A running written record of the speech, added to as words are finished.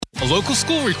local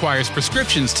school requires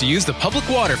prescriptions to use the public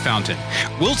water fountain.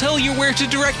 We'll tell you where to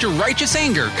direct your righteous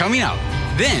anger coming up.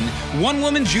 Then, one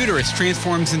woman's uterus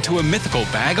transforms into a mythical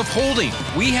bag of holding.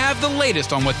 We have the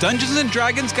latest on what Dungeons &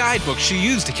 Dragons guidebook she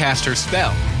used to cast her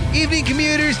spell. Evening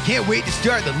commuters, can't wait to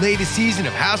start the latest season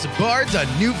of House of Bards on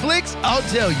Newflix? I'll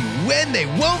tell you when they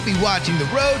won't be watching the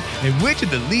road and which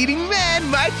of the leading men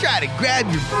might try to grab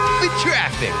your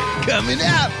traffic. Coming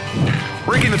up.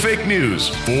 Breaking the fake news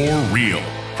for real.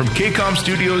 From KCOM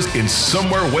Studios in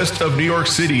somewhere west of New York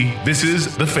City, this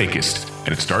is The Fakest, and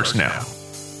it starts now.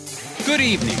 Good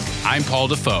evening, I'm Paul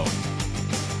Defoe.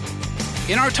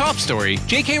 In our top story,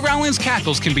 J.K. Rowling's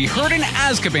cackles can be heard in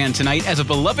Azkaban tonight as a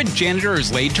beloved janitor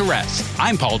is laid to rest.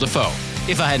 I'm Paul Defoe,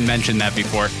 if I hadn't mentioned that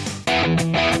before.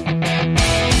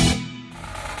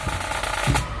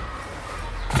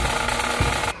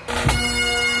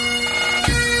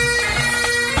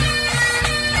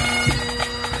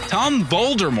 Tom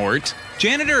Voldemort,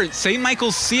 janitor at St.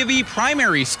 Michael's C.V.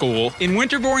 Primary School in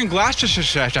Winterbourne,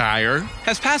 Gloucestershire,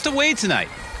 has passed away tonight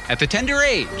at the tender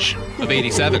age of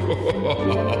 87.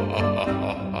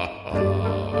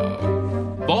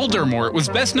 Voldemort was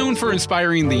best known for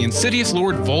inspiring the insidious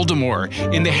Lord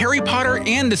Voldemort in the Harry Potter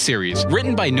and the series,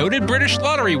 written by noted British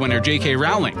lottery winner J.K.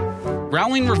 Rowling.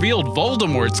 Rowling revealed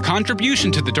Voldemort's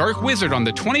contribution to the Dark Wizard on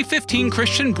the 2015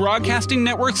 Christian Broadcasting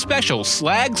Network special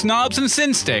Slags, Knobs, and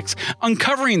Sin Sticks,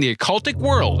 uncovering the occultic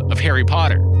world of Harry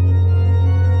Potter.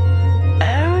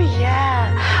 Oh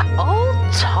yeah,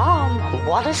 old Tom,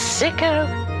 what a sicko.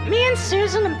 Me and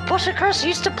Susan and Buttercrust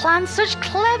used to plan such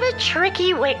clever,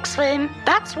 tricky wicks for him.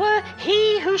 That's where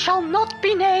he who shall not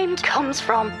be named comes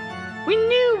from. We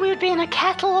knew we'd be in a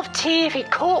kettle of tea if he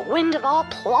caught wind of our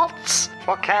plots.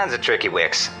 What kinds of tricky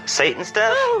wicks? Satan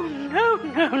stuff? Oh, no.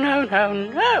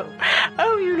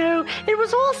 Oh, you know, it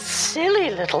was all silly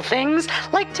little things,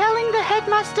 like telling the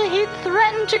headmaster he'd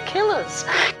threatened to kill us.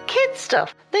 Kid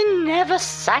stuff. They never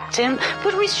sacked him,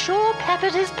 but we sure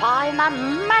peppered his pie in that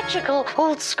magical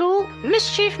old school,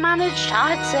 mischief managed,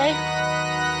 I'd say.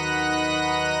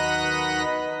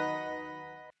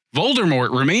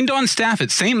 Voldemort remained on staff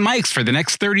at St. Mike's for the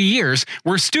next 30 years,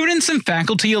 where students and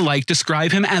faculty alike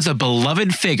describe him as a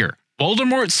beloved figure.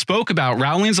 Voldemort spoke about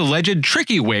Rowling's alleged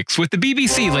tricky wicks with the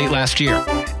BBC late last year.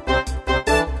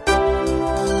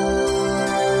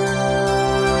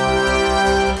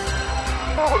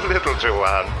 Oh, little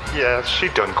Joanne. Yeah, she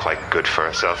done quite good for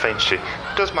herself, ain't she?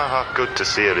 Does my heart good to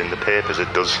see her in the papers,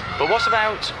 it does. But what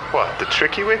about... What, the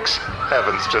tricky wicks?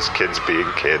 Heavens, just kids being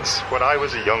kids. When I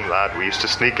was a young lad, we used to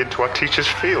sneak into our teacher's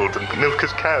field and milk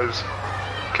his cows.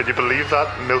 Can you believe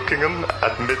that, milking them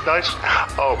at midnight?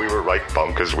 Oh, we were right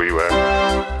bonkers, we were.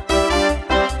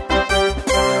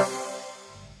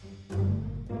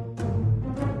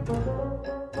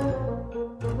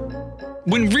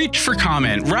 When reached for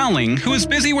comment, Rowling, who is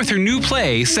busy with her new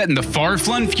play set in the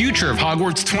far-flung future of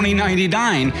Hogwarts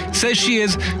 2099, says she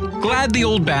is glad the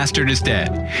old bastard is dead,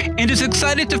 and is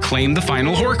excited to claim the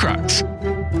final Horcrux.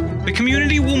 The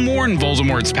community will mourn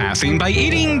Voldemort's passing by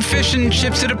eating fish and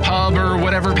chips at a pub or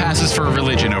whatever passes for a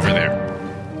religion over there.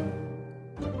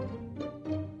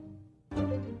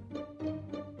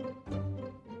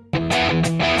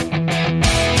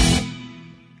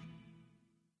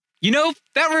 You know,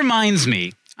 that reminds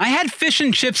me. I had fish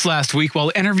and chips last week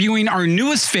while interviewing our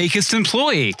newest fakest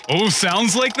employee. Oh,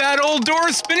 sounds like that old door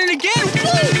is spinning again.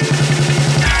 Woo!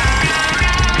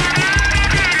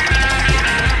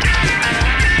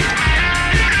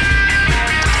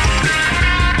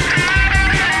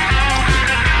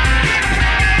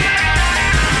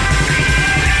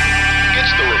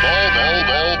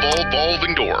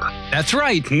 That's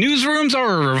right, newsrooms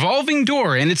are a revolving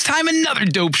door, and it's time another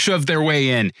dope shoved their way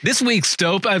in. This week's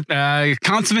dope,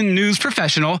 consummate news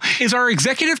professional, is our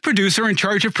executive producer in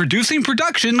charge of producing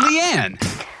production, Leanne.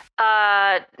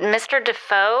 Mr.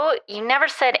 Defoe, you never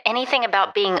said anything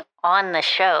about being on the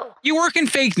show. You work in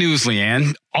fake news,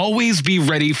 Leanne. Always be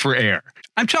ready for air.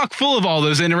 I'm chock full of all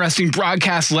those interesting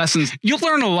broadcast lessons. You'll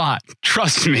learn a lot,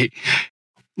 trust me.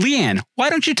 Leanne, why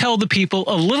don't you tell the people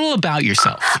a little about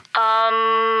yourself?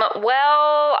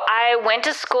 Well, I went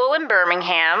to school in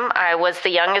Birmingham. I was the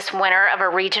youngest winner of a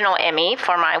regional Emmy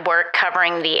for my work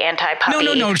covering the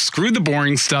anti-puppy. No, screw the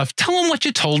boring stuff. Tell them what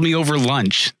you told me over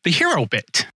lunch. The hero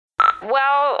bit.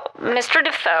 Well, Mr.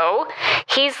 Defoe,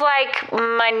 he's like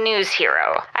my news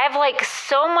hero. I have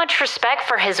so much respect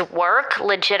for his work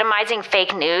legitimizing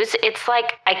fake news. It's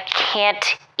like I can't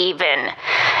even.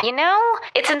 You know,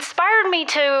 it's inspired me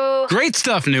to... Great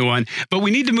stuff, new one, but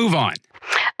we need to move on.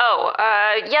 Oh,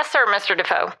 yes, sir, Mr.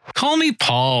 Defoe. Call me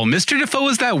Paul. Mr. Defoe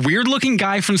is that weird-looking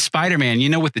guy from Spider-Man,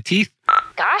 with the teeth.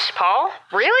 Gosh, Paul,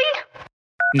 really?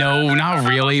 No, not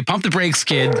really. Pump the brakes,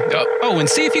 kid. Oh, and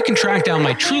see if you can track down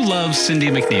my true love, Cindy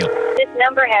McNeil. This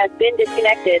number has been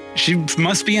disconnected. She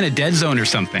must be in a dead zone or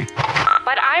something.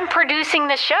 But I'm producing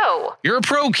the show. You're a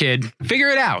pro, kid. Figure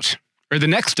it out. Or the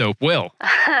next dope will.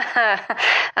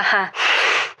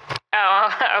 Oh,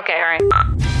 okay, all right.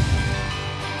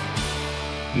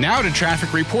 Now to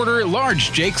traffic reporter at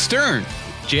large, Jake Stern.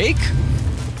 Jake?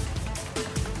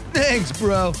 Thanks,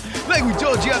 bro. Like we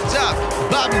told you up top,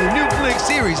 the popular new flick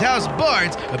series House of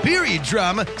Bards, a period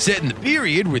drama set in the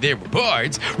period where there were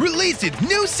bards, released its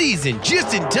new season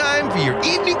just in time for your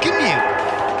evening commute.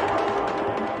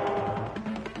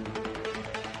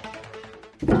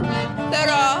 There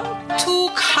are two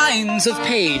kinds of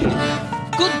pain.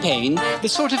 Good pain, the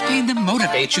sort of pain that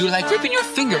motivates you like ripping your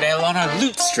fingernail on a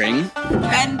lute string.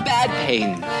 And bad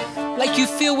pain, like you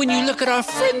feel when you look at our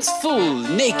friend's full,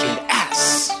 naked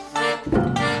ass.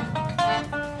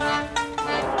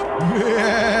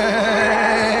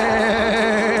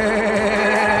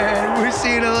 We're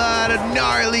seeing a lot of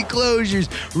gnarly closures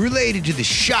related to the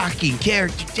shocking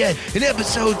character death in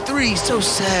episode 3, so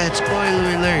sad,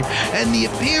 spoiler alert, and the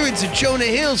appearance of Jonah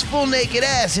Hill's full naked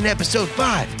ass in episode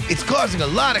 5. It's causing a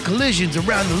lot of collisions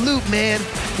around the loop, man.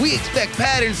 We expect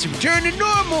patterns to return to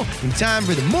normal in time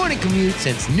for the morning commute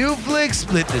since New Flick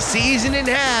split the season in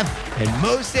half and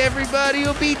most everybody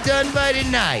will be done by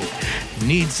tonight.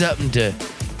 Need something to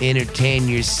entertain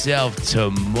yourself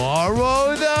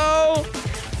tomorrow, though?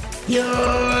 You're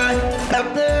a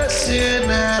person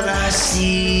that I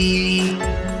see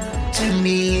to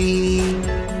me.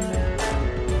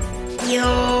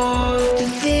 You're the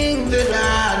thing that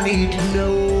I need to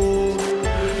know.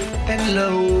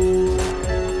 Hello.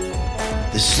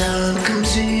 The sun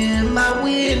comes in my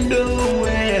window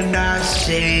and I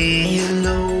say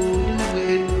hello to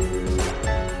it.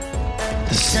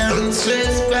 The sun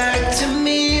says back to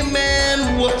me,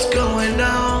 man, what's going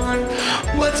on?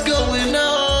 What's going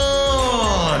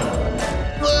on?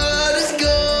 What is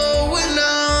going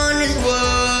on is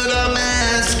what I'm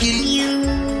asking you.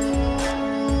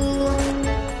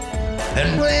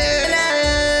 And when I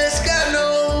ask, I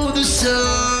know the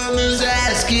sun is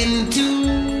asking too.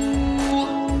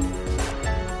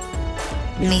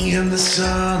 Me and the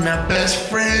sun are best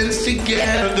friends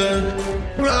together,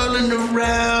 running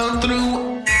around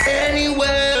through any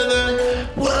weather.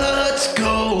 What's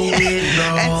going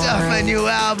on? That's off my new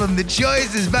album, The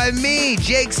Choices by me,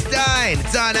 Jake Stein.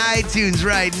 It's on iTunes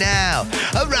right now.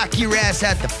 I'll rock your ass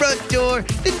out the front door,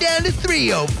 then down to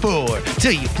 304,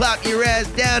 till you plop your ass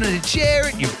down in a chair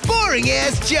at your boring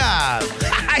ass job.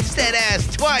 I said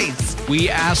ass twice. We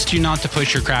asked you not to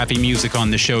push your crappy music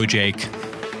on the show, Jake.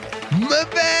 My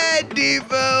bad,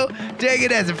 Devo. Take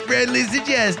it as a friendly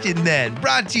suggestion then.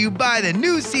 Brought to you by the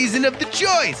new season of The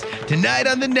Choice, tonight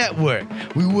on the network.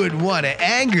 We wouldn't want to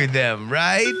anger them,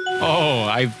 right? Oh,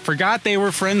 I forgot they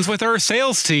were friends with our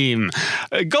sales team.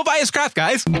 Go buy his crap,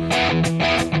 guys.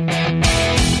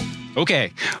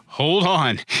 Okay, hold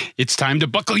on. It's time to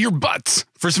buckle your butts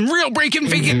for some real breaking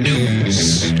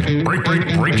news. Breaking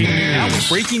news. Now with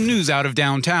breaking news out of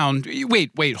downtown.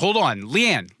 Wait, hold on.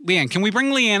 Leanne, can we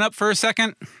bring Leanne up for a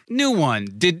second? New one.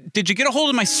 Did you get a hold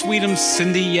of my sweet'em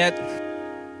Cindy yet?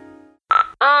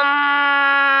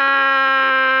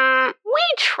 We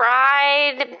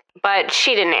tried, but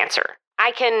she didn't answer.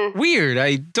 Weird.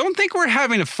 I don't think we're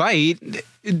having a fight.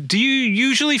 Do you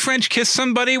usually French kiss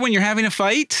somebody when you're having a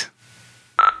fight?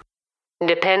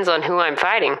 Depends on who I'm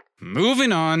fighting.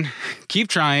 Moving on. Keep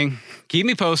trying. Keep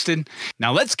me posted.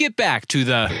 Now let's get back to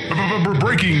the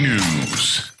breaking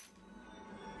news.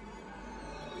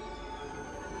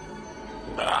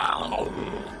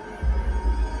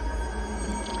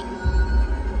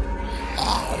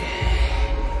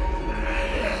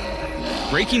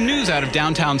 Breaking news out of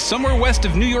downtown somewhere west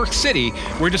of New York City,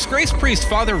 where disgraced priest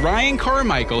Father Ryan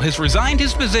Carmichael has resigned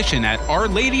his position at Our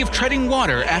Lady of Treading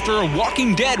Water after a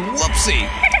Walking Dead whoopsie.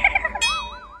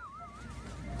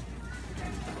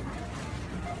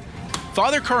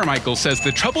 Father Carmichael says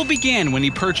the trouble began when he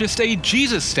purchased a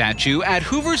Jesus statue at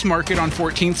Hoover's Market on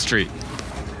 14th Street.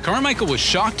 Carmichael was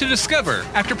shocked to discover,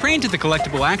 after praying to the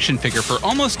collectible action figure for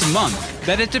almost a month,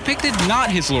 that it depicted not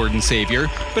his Lord and Savior,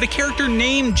 but a character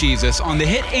named Jesus on the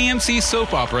hit AMC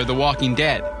soap opera The Walking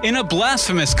Dead. In a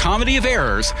blasphemous comedy of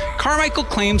errors, Carmichael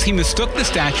claims he mistook the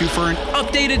statue for an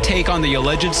updated take on the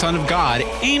alleged Son of God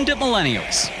aimed at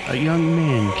millennials. A young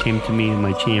man came to me in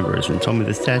my chambers and told me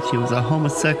the statue was a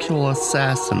homosexual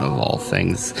assassin of all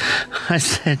things. I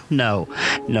said, no,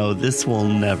 this will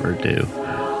never do.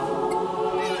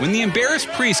 When the embarrassed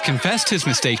priest confessed his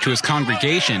mistake to his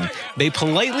congregation, they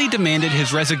politely demanded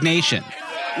his resignation.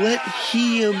 let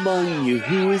he among you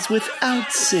who is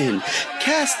without sin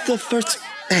cast the first...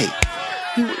 Hey,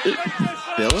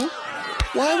 Bella?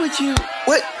 Why would you...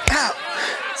 What? Ow!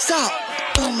 Stop!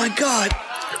 Oh my God!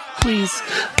 Please,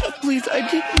 I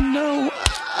didn't know.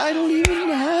 I don't even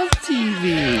have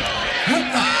TV.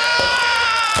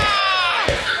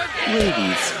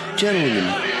 Ladies,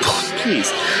 gentlemen,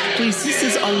 please, this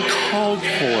is uncalled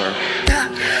for.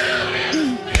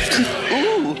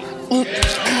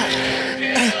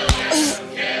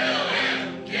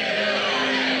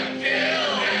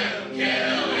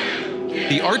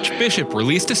 The Archbishop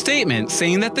released a statement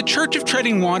saying that the Church of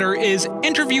Treading Water is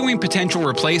interviewing potential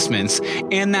replacements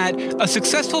and that a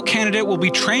successful candidate will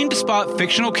be trained to spot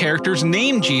fictional characters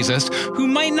named Jesus who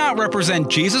might not represent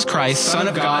Jesus Christ, Son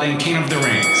of God and King of the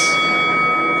Rings.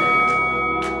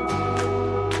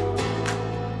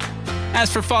 As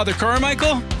for Father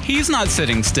Carmichael, he's not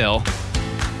sitting still.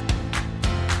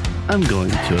 I'm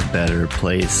going to a better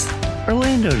place.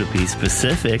 Orlando, to be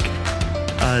specific.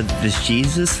 This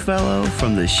Jesus fellow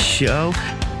from the show,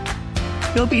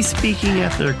 he'll be speaking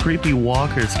at their Creepy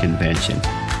Walkers convention.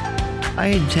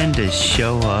 I intend to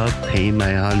show up, pay my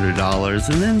 $100,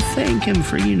 and then thank him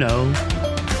for,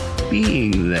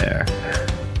 being there.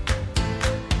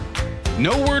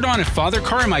 No word on if Father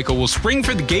Carmichael will spring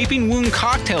for the Gaping Wound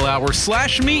Cocktail Hour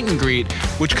 / meet and greet,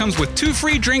 which comes with 2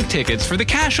 free drink tickets for the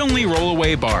cash-only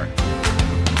rollaway bar.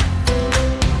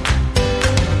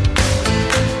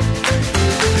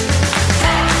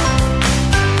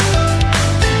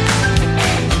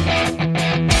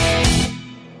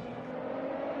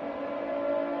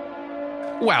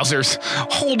 Wowzers,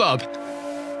 hold up.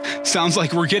 Sounds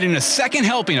like we're getting a second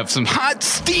helping of some hot,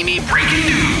 steamy breaking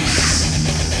news.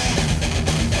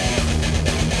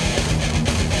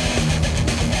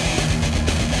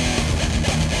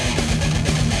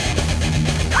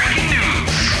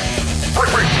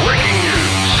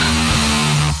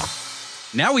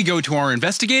 Now we go to our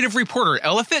investigative reporter,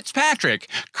 Ella Fitzpatrick,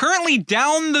 currently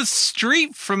down the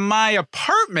street from my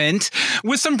apartment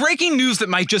with some breaking news that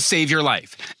might just save your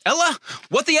life. Ella,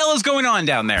 what the hell is going on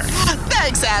down there?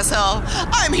 Thanks, asshole.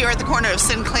 I'm here at the corner of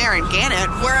Sinclair and Gannett,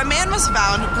 where a man was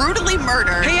found brutally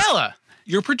murdered. Hey, Ella,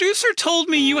 your producer told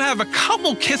me you have a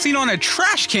couple kissing on a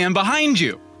trash can behind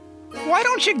you. Why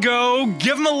don't you go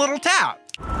give him a little tap?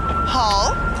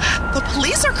 Paul, the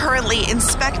police are currently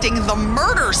inspecting the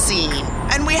murder scene,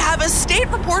 and we have a state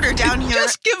reporter down here.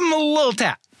 Just give him a little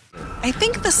tap. I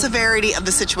think the severity of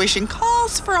the situation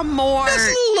calls for a more... Just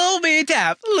a little bitty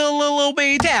tap. Little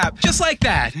bitty tap. Just like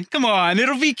that. Come on,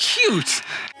 it'll be cute.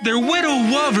 They're widow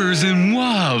lovers in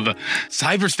love.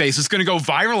 Cyberspace is gonna go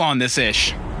viral on this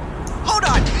ish. Hold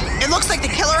on. It looks like the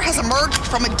killer has emerged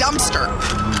from a dumpster.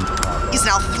 He's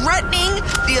now threatening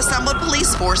the assembled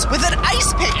police force with an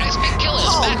ice pick. Ice pick killers.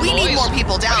 Oh, back, we boys. need more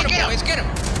people down here. Let's get him.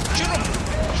 Shoot him.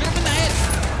 Shoot him in the head.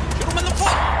 Shoot him in the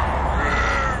foot.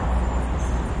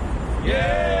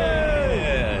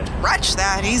 Yeah! Wretch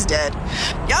that, he's dead.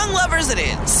 Young lovers it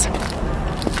is.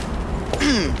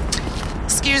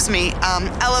 Excuse me,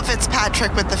 Ella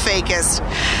Fitzpatrick with the fakest.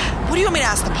 What do you want me to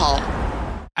ask the Paul?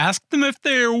 Ask them if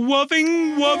they're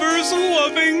loving lovers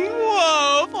loving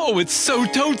love. Oh, it's so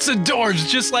totes adorbs,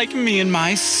 just like me and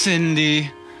my Cindy.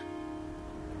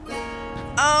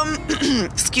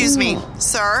 Excuse me,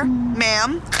 sir,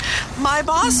 ma'am. My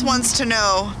boss wants to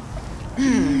know,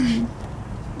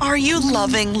 are you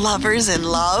loving lovers in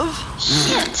love?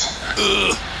 Shit.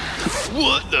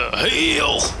 What the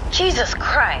hell? Jesus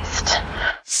Christ.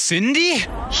 Cindy?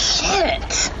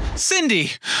 Shit.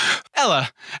 Cindy! Ella,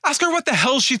 ask her what the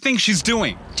hell she thinks she's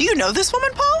doing. Do you know this woman,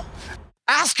 Paul?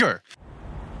 Ask her.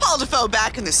 Paul Defoe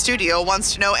back in the studio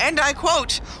wants to know, and I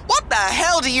quote, what the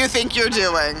hell do you think you're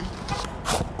doing?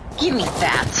 Give me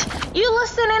that. You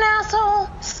listening, asshole?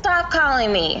 Stop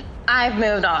calling me. I've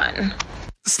moved on.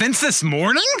 Since this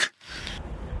morning?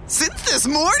 Since this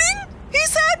morning? He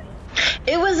said?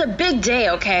 It was a big day,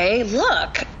 okay?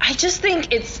 Look, I just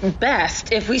think it's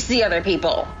best if we see other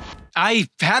people. I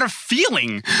had a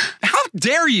feeling. How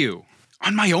dare you?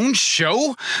 On my own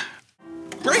show?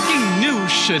 Breaking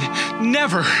news should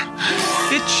never...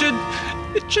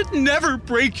 It should never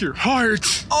break your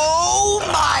heart. Oh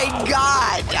my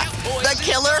God! The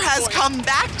killer has come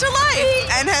back to life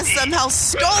and has somehow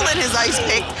stolen his ice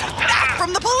pick back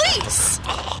from the police.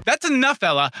 That's enough,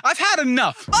 Ella. I've had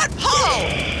enough. But Paul,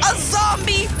 a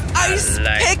zombie ice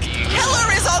pick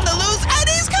killer is on the loose and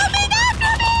he's coming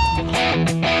after me!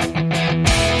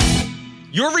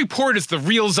 Your report is the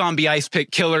real zombie ice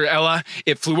pick killer, Ella.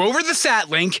 It flew over the sat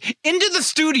link, into the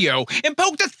studio, and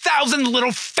poked 1,000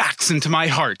 little facts into my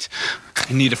heart.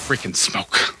 I need a freaking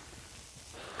smoke.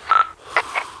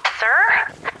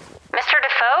 Sir?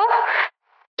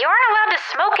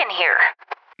 here.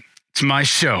 It's my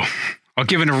show. I'll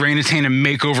give an orangutan a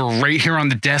makeover right here on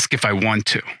the desk if I want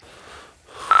to.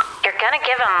 You're gonna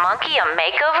give a monkey a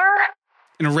makeover?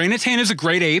 An orangutan is a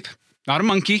great ape, not a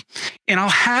monkey. And I'll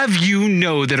have you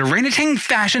know that orangutan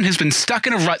fashion has been stuck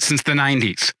in a rut since the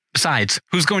 90s. Besides,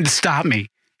 who's going to stop me?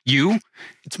 You?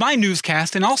 It's my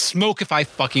newscast, and I'll smoke if I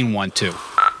fucking want to.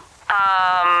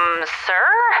 Sir?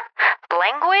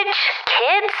 Language?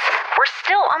 Kids? We're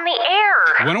still on the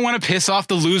air. I don't want to piss off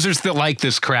the losers that like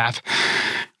this crap.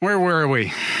 Where were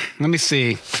we? Let me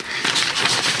see.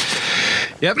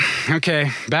 Yep, okay.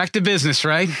 Back to business,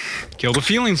 right? Kill the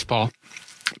feelings, Paul.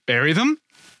 Bury them.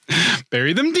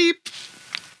 Bury them deep.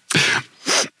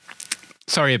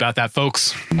 Sorry about that,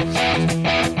 folks.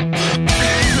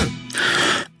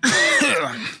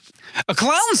 A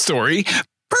clown story?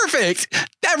 Perfect.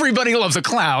 Everybody loves a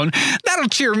clown. That'll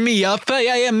cheer me up.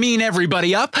 I mean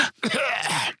everybody up.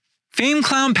 Famed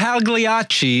clown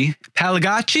Pagliacci.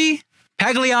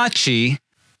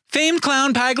 Famed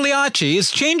clown Pagliacci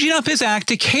is changing up his act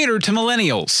to cater to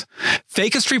millennials.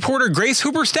 Fakest reporter Grace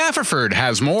Hooper Stafford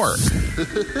has more.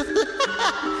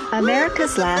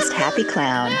 America's last happy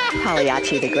clown,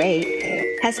 Pagliacci the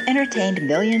Great, has entertained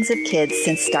millions of kids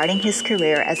since starting his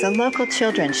career as a local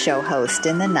children's show host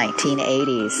in the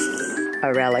 1980s.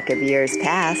 A relic of years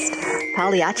past,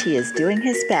 Pagliacci is doing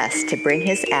his best to bring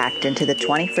his act into the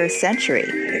 21st century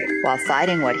while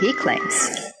fighting what he claims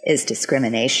is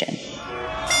discrimination.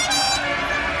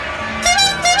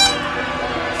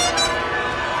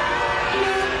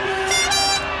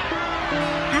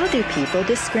 How do people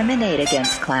discriminate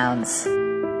against clowns?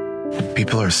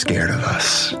 People are scared of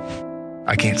us.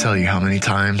 I can't tell you how many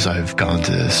times I've gone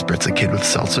to spritz a kid with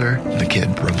seltzer, and the kid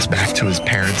runs back to his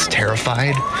parents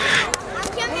terrified.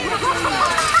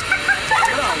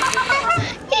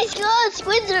 It's called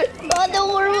Spritzer, on the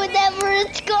word whatever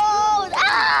it's called.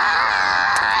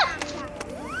 Ah!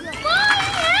 Mom,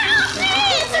 help me!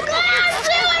 The clown's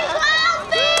doing clown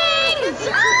things!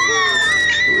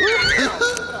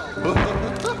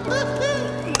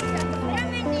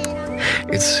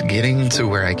 It's getting to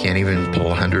where I can't even pull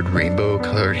 100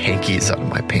 rainbow-colored hankies out of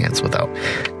my pants without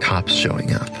cops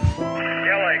showing up.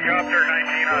 Helicopter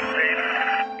 19 on station.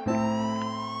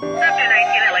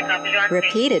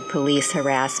 Repeated police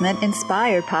harassment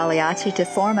inspired Pagliacci to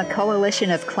form a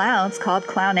coalition of clowns called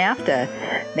Clown AFTA,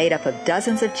 made up of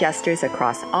dozens of jesters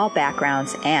across all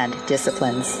backgrounds and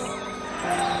disciplines.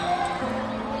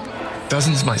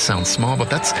 Dozens might sound small, but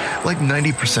that's like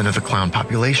 90% of the clown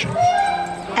population.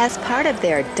 As part of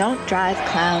their Don't Drive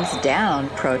Clowns Down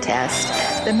protest,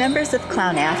 the members of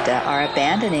Clown AFTA are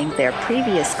abandoning their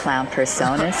previous clown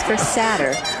personas for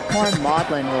sadder, more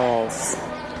maudlin roles.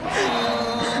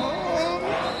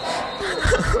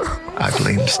 I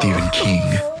blame Stephen King.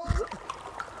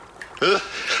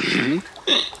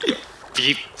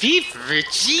 Beep, beep,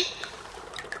 Richie.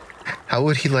 How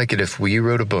would he like it if we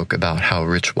wrote a book about how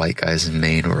rich white guys in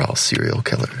Maine were all serial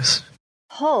killers?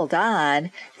 Hold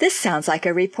on. This sounds like a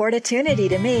reportatunity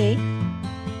to me.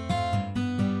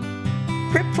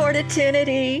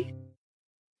 Reportatunity.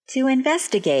 To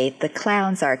investigate the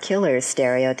clowns are killers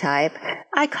stereotype,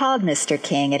 I called Mr.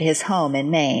 King at his home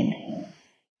in Maine.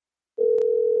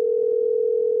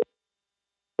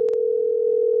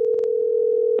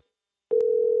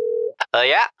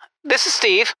 Yeah, this is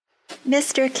Steve.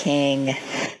 Mr. King,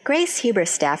 Grace Huber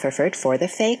Stafford for The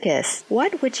Fakest.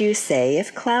 What would you say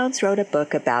if clowns wrote a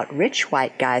book about rich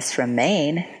white guys from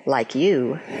Maine, like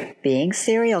you, being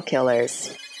serial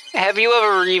killers? Have you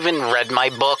ever even read my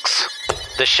books?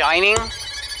 The Shining?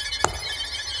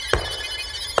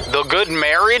 The Good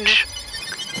Marriage?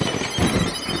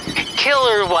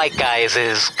 Killer white guys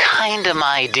is kinda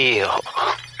my deal.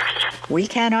 We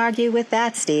can't argue with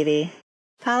that, Stevie.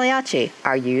 Pagliacci,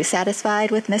 are you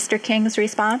satisfied with Mr. King's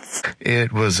response?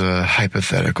 It was a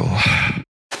hypothetical.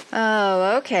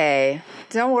 Oh, okay.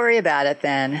 Don't worry about it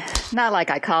then. Not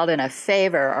like I called in a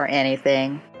favor or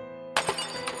anything.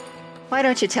 Why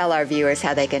don't you tell our viewers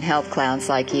how they can help clowns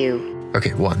like you?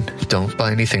 Okay, 1, don't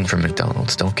buy anything from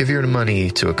McDonald's. Don't give your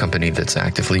money to a company that's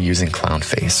actively using clown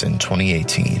face in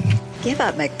 2018. Give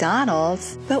up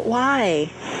McDonald's? But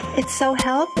why? It's so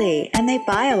healthy, and they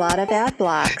buy a lot of ad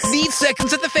blocks. These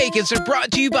seconds at The Fakest are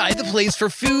brought to you by the place for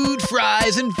food,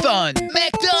 fries, and fun,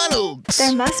 McDonald's!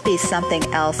 There must be something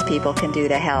else people can do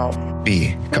to help.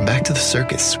 B, come back to the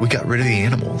circus. We got rid of the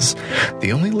animals.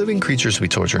 The only living creatures we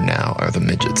torture now are the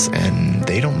midgets, and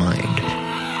they don't mind.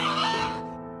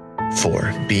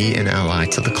 4, be an ally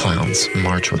to the clowns.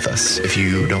 March with us. If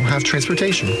you don't have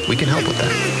transportation, we can help with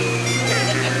that.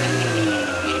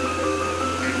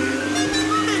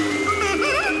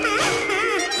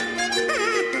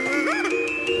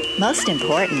 Most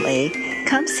importantly,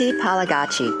 come see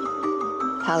Pagliacci.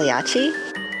 Pagliacci?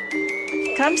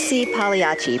 Come see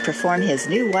Pagliacci perform his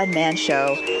new one-man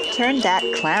show, Turn That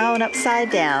Clown Upside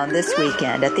Down, this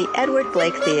weekend at the Edward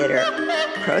Blake Theater.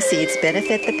 Proceeds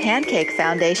benefit the Pancake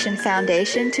Foundation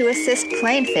to assist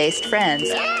plain-faced friends,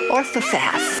 or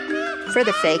FFAF, for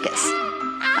the Fakest.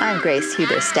 I'm Grace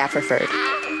Huber Stafferford.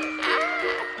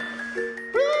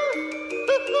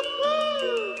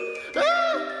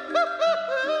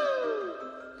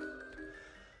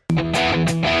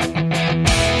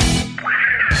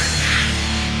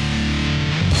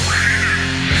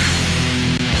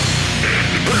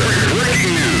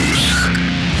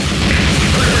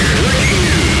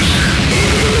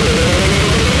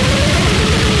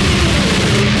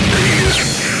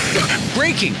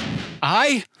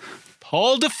 I,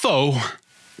 Paul Defoe,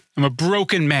 am a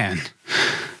broken man.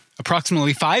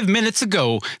 Approximately 5 minutes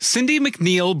ago, Cindy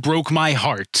McNeil broke my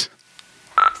heart.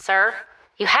 Sir,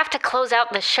 you have to close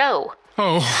out the show.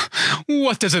 Oh,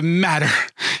 what does it matter?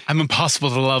 I'm impossible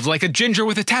to love, like a ginger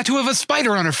with a tattoo of a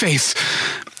spider on her face.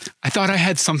 I thought I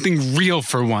had something real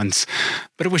for once,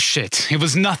 but it was shit. It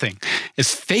was nothing.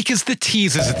 As fake as the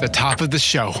teases at the top of the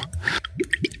show.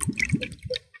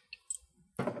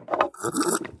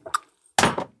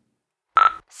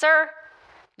 Sir,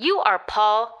 you are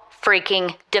Paul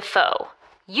freaking Defoe.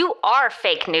 You are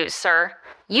fake news, sir.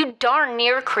 You darn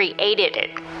near created it.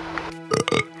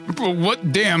 But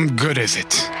what damn good is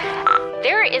it?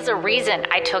 There is a reason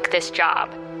I took this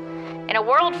job. In a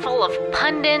world full of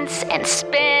pundits and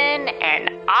spin and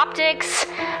optics,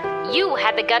 you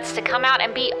had the guts to come out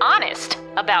and be honest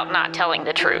about not telling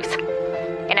the truth.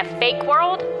 In a fake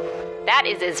world, that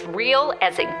is as real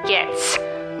as it gets.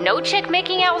 No chick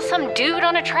making out with some dude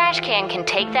on a trash can can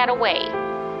take that away.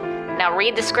 Now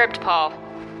read the script, Paul.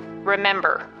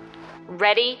 Remember,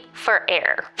 ready for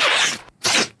air.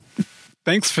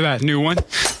 Thanks for that, new one.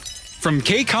 From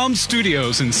KCOM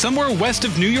Studios in somewhere west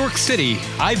of New York City,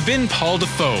 I've been Paul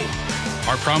Defoe.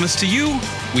 Our promise to you,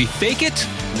 we fake it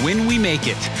when we make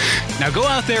it. Now go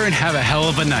out there and have a hell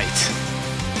of a night.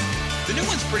 The new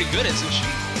one's pretty good, isn't she?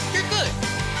 You're good.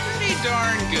 Pretty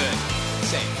darn good.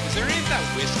 Say, is there any of that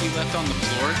whiskey left on the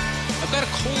floor? I've got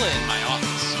a cola in my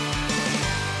office.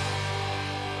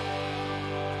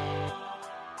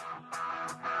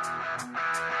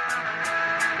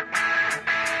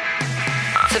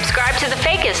 Subscribe to The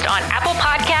Fakest on Apple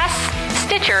Podcasts,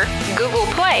 Stitcher, Google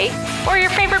Play, or your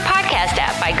favorite podcast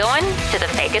app by going to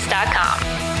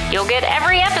thefakest.com. You'll get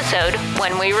every episode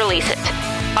when we release it.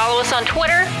 Follow us on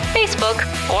Twitter, Facebook,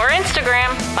 or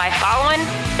Instagram by following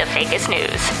The Fakest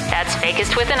News. That's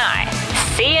Fakest with an I.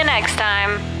 See you next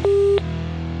time.